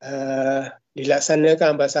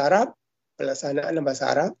dilaksanakan bahasa Arab, pelaksanaan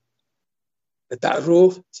bahasa Arab, letak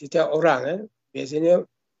roof setiap orang biasanya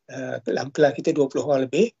dalam kelas kita 20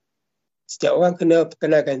 orang lebih, setiap orang kena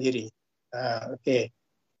perkenalkan diri. Okey,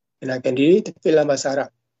 kenalkan diri tapi dalam bahasa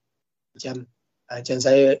Arab. Macam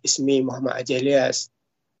saya Ismi Muhammad Haji Ilyas,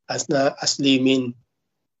 asli min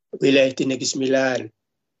wilayah Negeri Sembilan,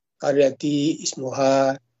 qaryati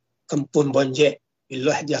ismuha Kampung Bonjek,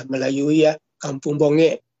 bilahjah Melayu ya Kampung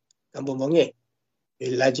Bongek,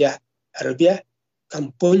 bilahjah Arabiah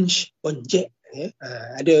Kampung Bonjek.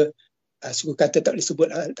 Ada suku kata tak boleh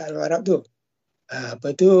sebut dalam Arab tu.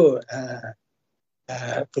 Apa tu?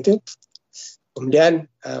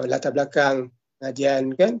 Kemudian latar belakang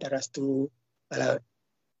pengajian kan, daras tu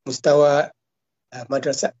mustawa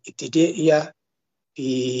madrasah ibtidaiyah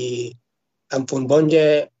di Kampung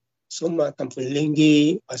Bonjek, semua Kampung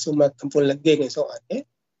Linggi, semua Kampung Lenggeng dan so on.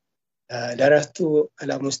 Daras tu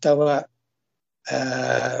adalah mustawa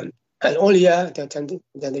al-ulia macam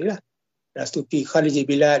tadi lah. Daras tu pi kharij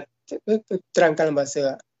bilad, terangkan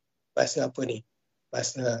bahasa apa ni?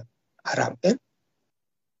 Bahasa Arab kan.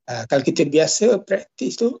 Kalau kita biasa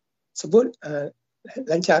praktis tu sebut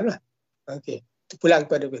lancar lah. Okey, tu pulang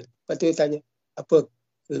kepada Bil. Lepas tu tanya apa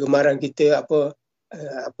kegemaran kita, apa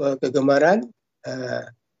kegemaran,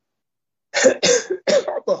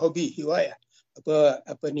 apa hobi, hiwayah,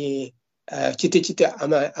 apa ni, cita-cita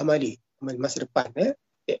amali masa depan.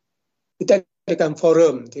 Okay. Kita adakan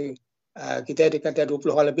forum tu, kita adakan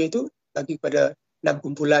 20 orang lebih tu, bagi kepada 6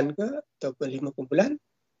 kumpulan ke ataupun 5 kumpulan.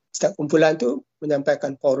 Setiap kumpulan tu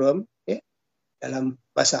menyampaikan forum dalam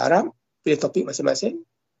bahasa Arab, pilih topik masing-masing.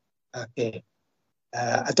 Okay.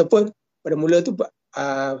 Ataupun pada mula tu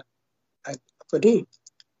apa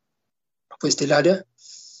istilah dia,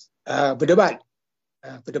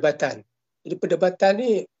 perdebatan. Jadi perdebatan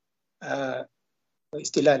ni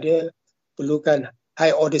istilah dia perlukan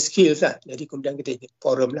high order skills lah. Jadi kemudian kita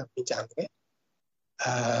forum lah, bincang.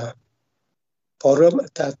 Forum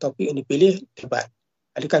atau topik yang dipilih, debat.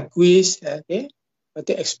 Adakan kuis, nanti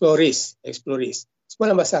exploris, semua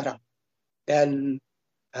dalam bahasa Arab. Dan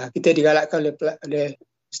kita digalakkan oleh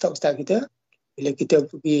ustaz-ustaz kita, bila kita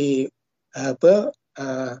pergi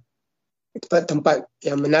tempat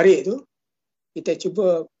yang menarik tu, kita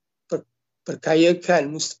cuba perkayakan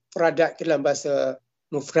mufradat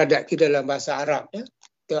kita dalam bahasa Arab.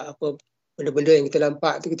 Kita apa benda-benda yang kita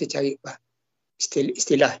nampak tu kita cari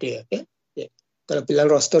istilah dia. Kalau bilang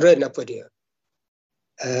restoran apa dia.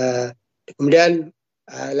 Kemudian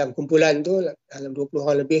dalam kumpulan tu, dalam 20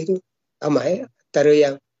 orang lebih tu, ramai. Antara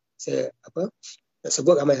yang saya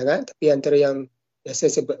sebut ramai sangat, tapi antara yang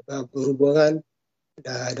biasa sebut berhubungan,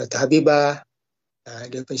 Dr. Habibah,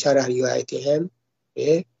 dia pensyarah UiTM,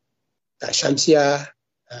 Kak Syamsiah,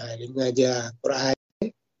 dia mengajar Quran,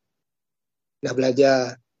 nak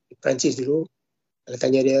belajar di Perancis dulu. Kalau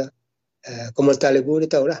tanya dia, Comment Talibou,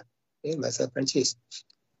 dia tahulah bahasa Perancis.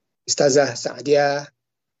 Ustazah Sa'adiah,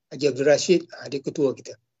 Haji Abdul Rashid, dia ketua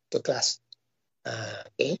kita, ketua kelas.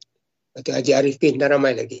 Lepas tu Haji Arifin dan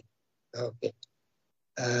ramai lagi.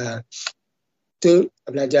 Itu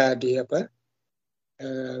belajar di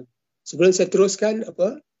sebelum saya teruskan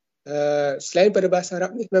selain pada bahasa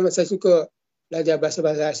Arab ni, memang saya suka belajar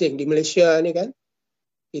bahasa-bahasa asing. Di Malaysia ni kan,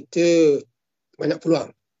 kita banyak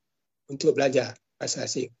peluang untuk belajar bahasa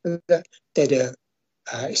asing. Kita ada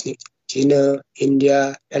etnik Cina,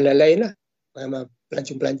 India dan lain-lain lah.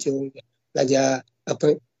 Pelancong-pelancong belajar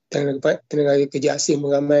tenaga kerja asing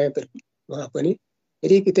ramai apa ni.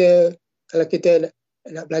 Jadi kalau kita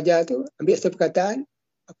nak belajar tu, ambil satu perkataan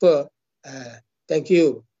apa, thank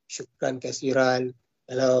you, syukran kasiran.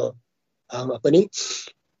 Kalau apa ni,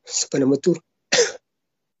 apa nama tu,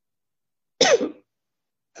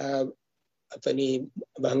 apa ni,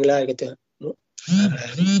 Bangla kata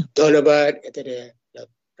Donabat, kata dia,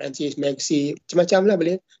 Perancis, Meksi, macam-macam lah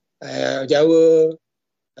boleh. Jawa,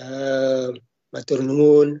 matur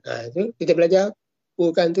nuwun, tu kita belajar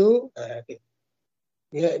bukan tu. Okay.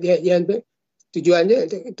 Dia tujuannya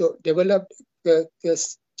untuk develop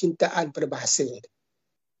kecintaan pada bahasa.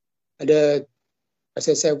 Ada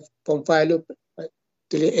masa saya form 5 tu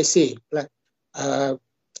tulis esei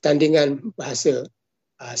pertandingan bahasa,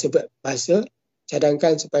 sebab bahasa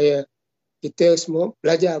cadangkan supaya kita semua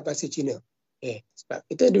belajar bahasa Cina. Sebab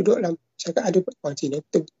kita duduk dalam masyarakat ada orang Cina,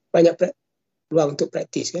 kita banyak peluang untuk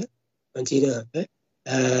praktis kan. Orang Cina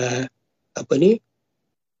apa ni,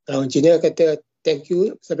 kalau orang Cina kata thank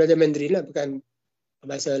you, saya belajar Mandarin lah, bukan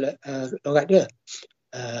bahasa logat dia.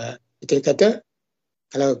 Kita kata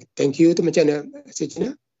kalau thank you tu macam mana bahasa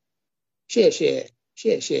Cina? Share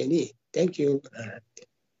ni, thank you.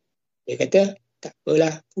 Dia kata tak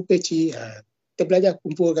apalah, pukeci. Kita belajar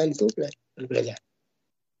kumpulkan tu, belajar.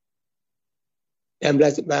 Dan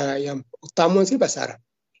belajar yang utama sekali bahasa Arab.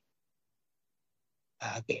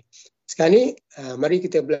 Okay. Sekarang ni mari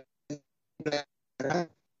kita belajar Arab.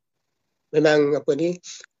 Memang apa ni,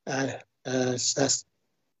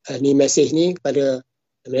 ni mesej ni kepada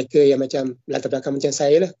mereka yang macam latar belakang macam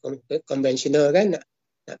saya lah, konvensional kan,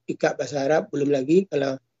 nak pick up bahasa Arab belum lagi.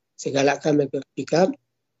 Kalau saya galakkan mereka pick up,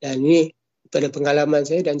 dan ini pada pengalaman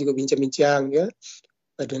saya dan juga bincang-bincang ya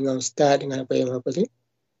dengan ustaz, dengan apa ni,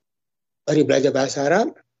 mari belajar bahasa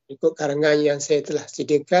Arab ikut karangan yang saya telah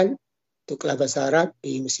sediakan untuk kelas bahasa Arab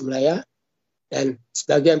di Musim Melaya, dan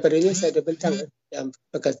sebahagian padanya saya ada bentang yang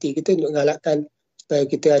fakulti kita untuk mengalakkan supaya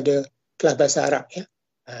kita ada kelas bahasa Arab ya,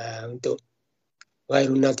 untuk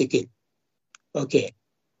Ghairun Natiqin. Okey,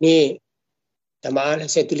 ni tak maaf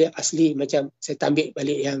saya tulis asli, macam saya tambik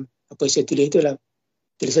balik yang apa saya tulis itu dalam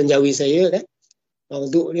tulisan Jawi saya kan.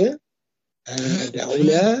 Maudhu' dia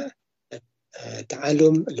da'una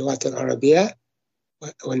ta'alum lughatul Arabiyyah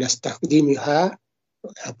wa nastakhdimuha.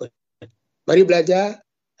 Mari belajar,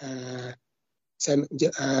 saya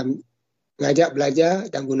mengajak belajar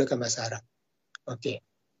dan gunakan bahasa Arab. Okey.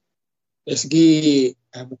 Dari segi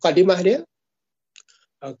mukadimah dia,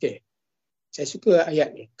 okey. Saya suka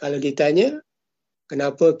ayat ni. Kalau ditanya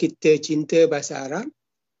kenapa kita cinta bahasa Arab,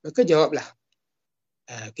 maka jawablah.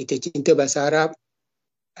 Kita cinta bahasa Arab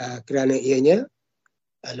kerana ianya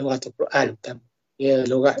lughat Al-Quran. Ia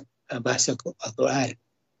lughat bahasa Al-Quran.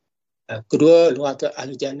 Kedua, lughat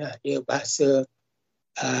Al-Jannah. Dia bahasa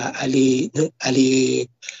ahli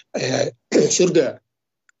syurga.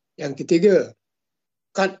 Yang ketiga,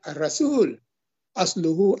 qad ar-rasul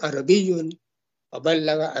asluhu arabiyyun wa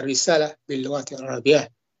ballagha ar-risalah bil lughati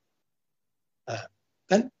al-arabiyyah.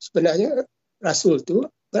 Kan sebenarnya rasul tu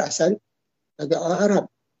berasal dari orang Arab,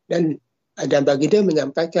 dan bagi dia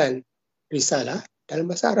menyampaikan risalah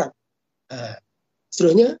dalam bahasa Arab.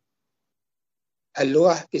 Seterusnya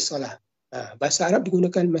al-lughah fi solah. Bahasa Arab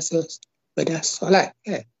digunakan masa pada solat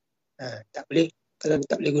kan. Tak boleh, kalau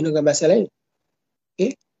tak boleh gunakan bahasa lain.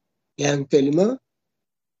 Okay. Yang kelima,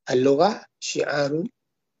 al-lughah syiar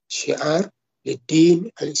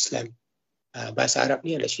lid-din al-Islam. Bahasa Arab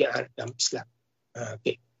ni adalah syiar dalam Islam.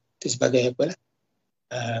 Okay. Itu sebagai apalah.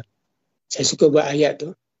 Saya suka buat ayat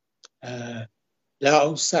tu. La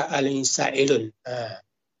usa alin sa'ilun.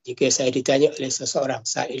 Jika saya ditanya oleh seseorang,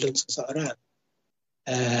 sa'ilun seseorang,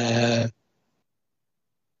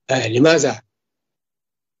 limaza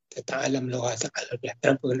tata'alam lughat al-Arabiyyah,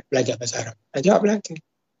 kenapa belajar bahasa Arab? Jawablah tu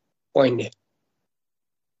poin dia.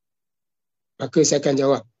 Maka saya akan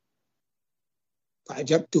jawab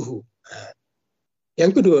fa'ajabtuhu.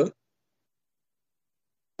 Yang kedua,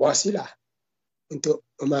 wasilah untuk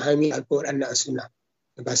memahami Al-Quran dan Sunnah.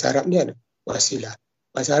 Bahasa Arab ni ada wasilah.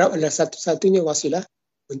 Bahasa Arab adalah satu-satunya wasilah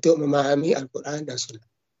untuk memahami Al-Quran dan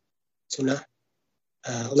Sunnah.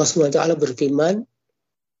 Allah SWT berfirman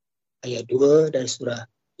ayat 2 dari surah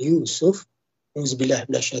Yusuf, Auzubillahi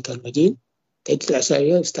minasyaitonir rajim. Tadi tak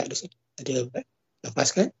saya Ustaz ada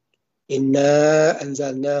lafazkan, inna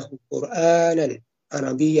anzalnahu Qur'anan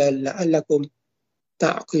Arabiyyan la'allakum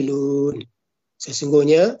ta'qilun.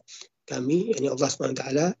 Sesungguhnya kami, yakni Allah SWT,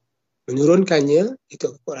 menurunkannya, itu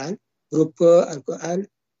Al-Quran, berupa Al-Quran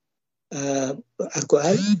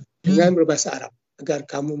dengan berbahasa Arab. agar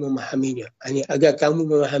kamu memahaminya. Hanya agar kamu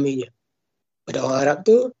memahaminya. Pada orang Arab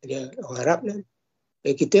tu, dia orang Arab dan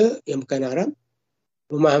kita yang bukan Arab,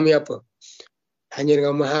 memahami apa? Hanya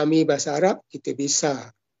dengan memahami bahasa Arab, kita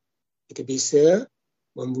bisa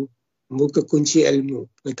membuka kunci ilmu,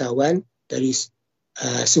 pengetahuan dari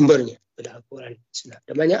sumbernya pada Al-Quran.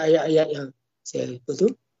 Dan banyak ayat-ayat yang saya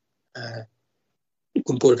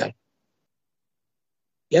kumpulkan.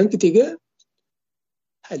 Yang ketiga,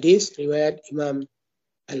 hadis riwayat Imam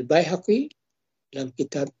Al-Baihaqi dalam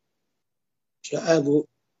kitab Syu'abu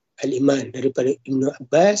Al-Iman daripada Ibnu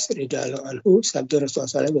Abbas radhiyallahu anhu, sabda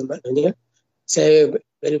Rasulullah SAW yang maknanya, saya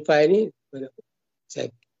verify ni, saya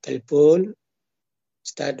telefon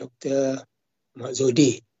Ustaz Dr. Muhammad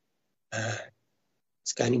Zodi.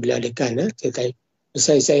 Sekarang ni beliau dekan. Saya tanya,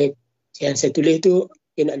 yang saya tulis tu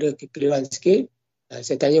mungkin ada kekeliruan sikit.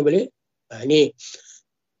 Saya tanya balik. Ni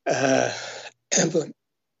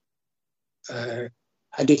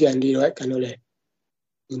hadis yang diriwayatkan oleh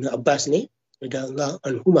Ibnu Abbas ni, radhiyallahu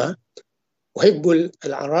anhuma, uhibbu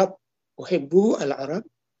al-Arab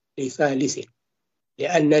li thalithin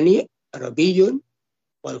li'annani Arabiyyun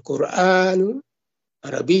wal Qur'anu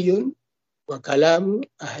Arabiyyun wa kalamu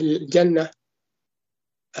ahli jannah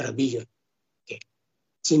Arabiyyun. Okay.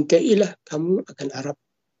 Cintailah kamu akan Arab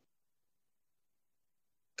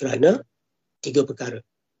kerana tiga perkara.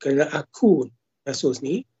 Kerana aku, Rasul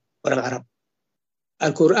ni, orang Arab.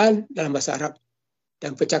 Al-Quran dalam bahasa Arab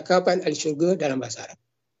dan percakapan ahli syurga dalam bahasa Arab.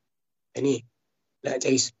 Ini nak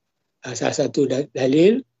cari salah satu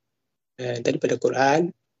dalil daripada Quran,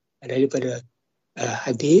 daripada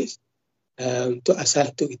hadis, untuk asal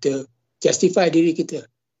tu kita justify diri kita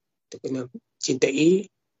untuk kena cintai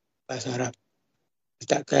bahasa Arab.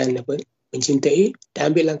 Letakkan mencintai dan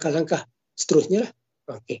ambil langkah-langkah seterusnya lah.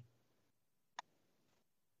 Okey.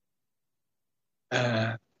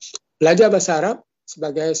 Belajar bahasa Arab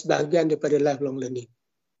sebagai sebahagian daripada lifelong learning.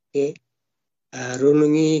 Okay.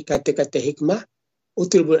 Renungi kata-kata hikmah,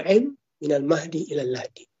 utlubul ilm minal mahdi ilal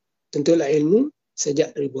lahdi. Tentulah ilmu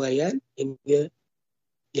sejak dari buayan hingga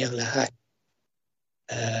liang lahat.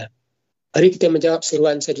 Mari kita menjawab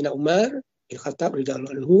seruan Sayyidina Umar bin Khattab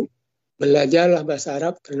radhiyallahu anhu, belajarlah bahasa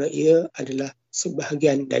Arab kerana ia adalah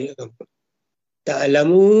sebahagian dari agama.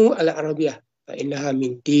 Ta'alamu al-Arabiyah fa innaha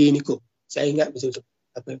min dinikum. Saya ingat betul-betul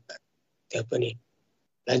apa ni.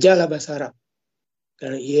 Belajarlah bahasa Arab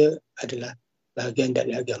kerana ia adalah bahagian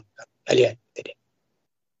dari agama kalian.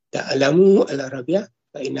 Ta'alamu al-Arabiyah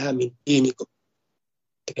fa innaha min dinikum.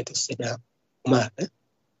 Kita kata Sayyidina Umar.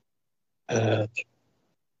 Okay.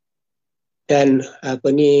 Dan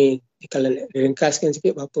kalau ringkaskan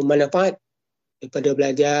sikit berapa manfaat daripada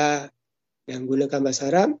belajar dan gunakan bahasa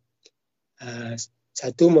Arab.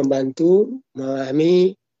 Satu, membantu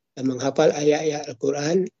memahami dan menghafal ayat-ayat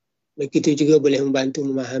Al-Quran. Begitu juga boleh membantu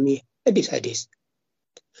memahami hadis-hadis.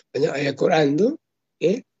 Banyak ayat Quran tu,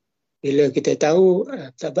 okay, bila kita tahu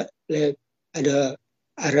ada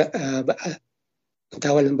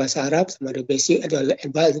pengetahuan bahasa Arab, sama ada basic, ada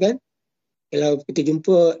advanced kan. Kalau kita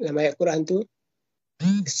jumpa dalam ayat Quran tu,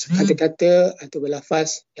 kata-kata atau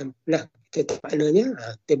lafaz yang pernah kita tahu maknanya,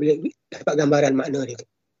 kita boleh dapat gambaran makna dia tu.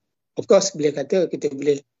 Of course, bila kata kita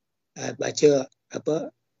boleh baca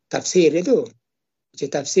tafsir dia tu. Baca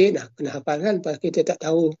tafsir, kena hafal kan, pasal kita tak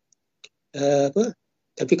tahu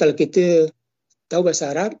Tapi kalau kita tahu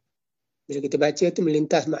bahasa Arab, bila kita baca tu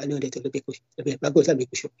melintas makna dia tu lebih bagus, lebih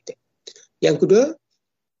khusyuk kita. Yang kedua,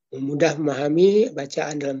 mudah memahami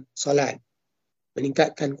bacaan dalam solat,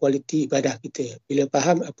 meningkatkan kualiti ibadah kita. Bila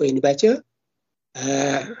faham apa yang dibaca,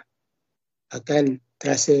 akan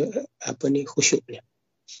terasa khusyuknya.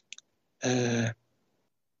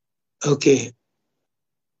 Okey.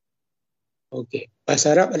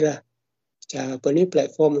 Bahasa Arab adalah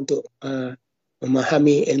platform untuk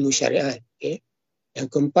memahami ilmu syariat. Okay. Yang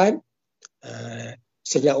keempat,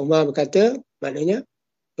 Sayyidina Umar berkata, maknanya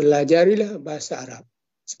pelajarilah bahasa Arab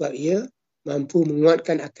sebab ia mampu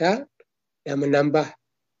menguatkan akal dan menambah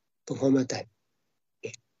penghormatan.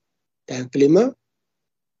 Okay. Dan kelima,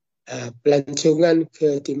 pelancongan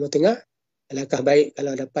ke Timur Tengah, alangkah baik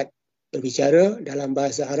kalau dapat berbicara dalam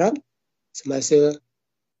bahasa Arab semasa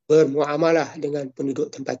bermuamalah dengan penduduk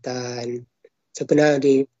tempatan. Saya pernah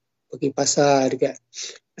pergi pasar dekat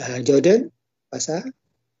Jordan, pasar,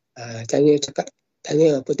 tanya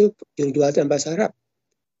jurujual dalam bahasa Arab.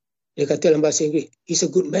 Dia kata dalam bahasa Inggeris, he's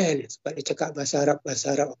a good man, sebab dia cakap bahasa Arab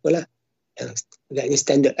apalah yang agaknya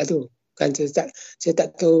standard lah tu. Kan saya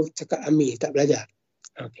tak tahu cakap Ami, tak belajar.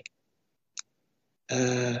 Okay.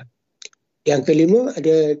 Yang kelima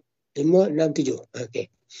ada 5, 6, 7. Okay.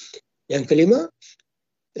 Yang kelima,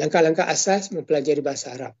 langkah-langkah asas mempelajari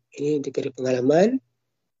bahasa Arab. Ini daripada pengalaman.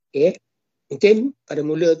 Okay. Mungkin pada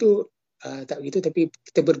mula tu tak begitu, tapi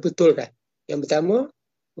kita berbetulkan. Yang pertama,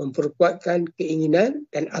 memperkuatkan keinginan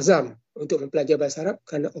dan azam untuk mempelajari bahasa Arab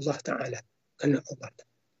kerana Allah Ta'ala. Kerana Allah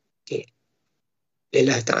Ta'ala. Okay.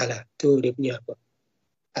 Lillah Ta'ala. Itu dia punya apa?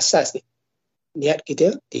 Asas ni. Niat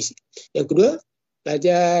kita. Yang kedua,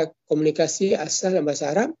 belajar komunikasi asal dalam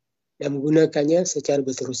bahasa Arab dan menggunakannya secara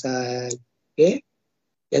berterusan. Okay.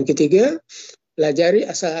 Yang ketiga, pelajari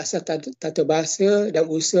asal-asal tata bahasa dan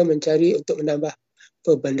usaha mencari untuk menambah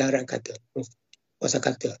perbendaharaan kata,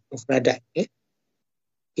 kosakata, mufradat.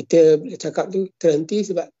 Kita cakap tu terhenti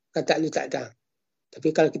sebab kataan tu tak ada. Tapi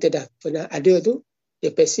kalau kita dah pernah ada tu,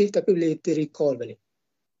 dia pasif tapi boleh recall balik.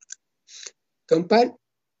 Keempat,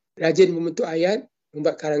 rajin membentuk ayat,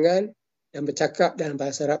 membuat karangan dan bercakap dalam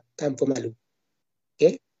bahasa Arab tanpa malu.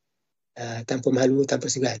 Okay? Tanpa malu, tanpa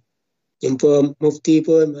segan. Jumpa mufti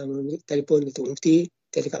pun, telefon Datuk Mufti,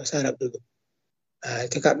 kita cakap bahasa Arab dulu.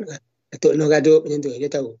 Cakap dengan Datuk Noh Gadut macam tu, dia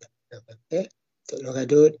tahu. Okay? Datuk Noh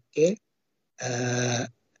Gadut, okay?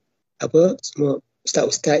 Semua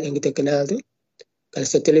ustaz-ustaz yang kita kenal tu, kalau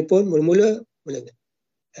saya telefon, mula-mula,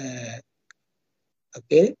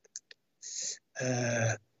 okay.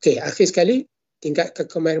 Okay, akhir sekali, tingkatkan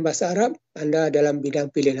kemahiran bahasa Arab anda dalam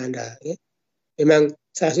bidang pilihan anda. Okay? Memang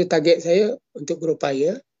salah satu target saya untuk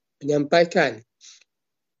berupaya menyampaikan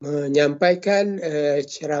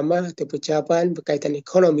ceramah atau ucapan berkaitan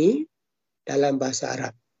ekonomi dalam bahasa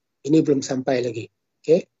Arab. Ini belum sampai lagi.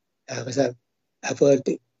 Okay? Pasal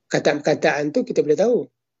kataan-kataan tu kita boleh tahu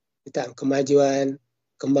tentang kemajuan,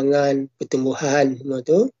 kembangan, pertumbuhan semua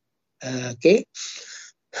tu. Okay?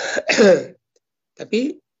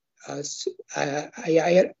 Tapi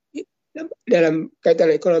ayat-ayat dalam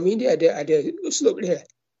kaitan ekonomi dia ada uslub dia.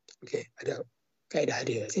 Okay, ada kaedah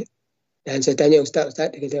dia. Dan saya tanya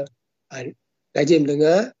ustaz-ustaz, dia kata rajin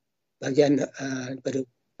dengar bahagian daripada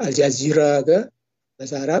Al Jazeera ke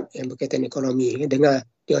bahasa Arab yang berkaitan ekonomi, dengar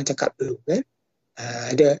dia orang cakap dulu kan.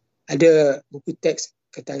 Ada buku teks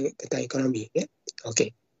tentang ekonomi kan.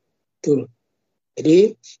 Okey. Tu.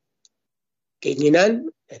 Jadi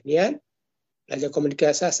keinginan dan niat, belajar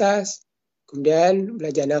komunikasi asas, kemudian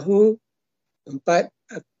belajar nahwu. 4,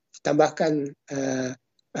 tambahkan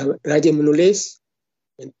rajin menulis,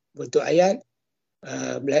 bentuk ayat,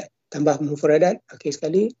 tambah mufradat. Akhir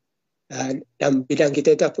sekali, dalam bidang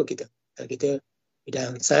kita itu apa kita? Kita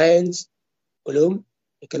bidang sains, ulum,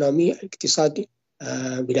 ekonomi, iktisad,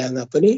 bidang apa ni?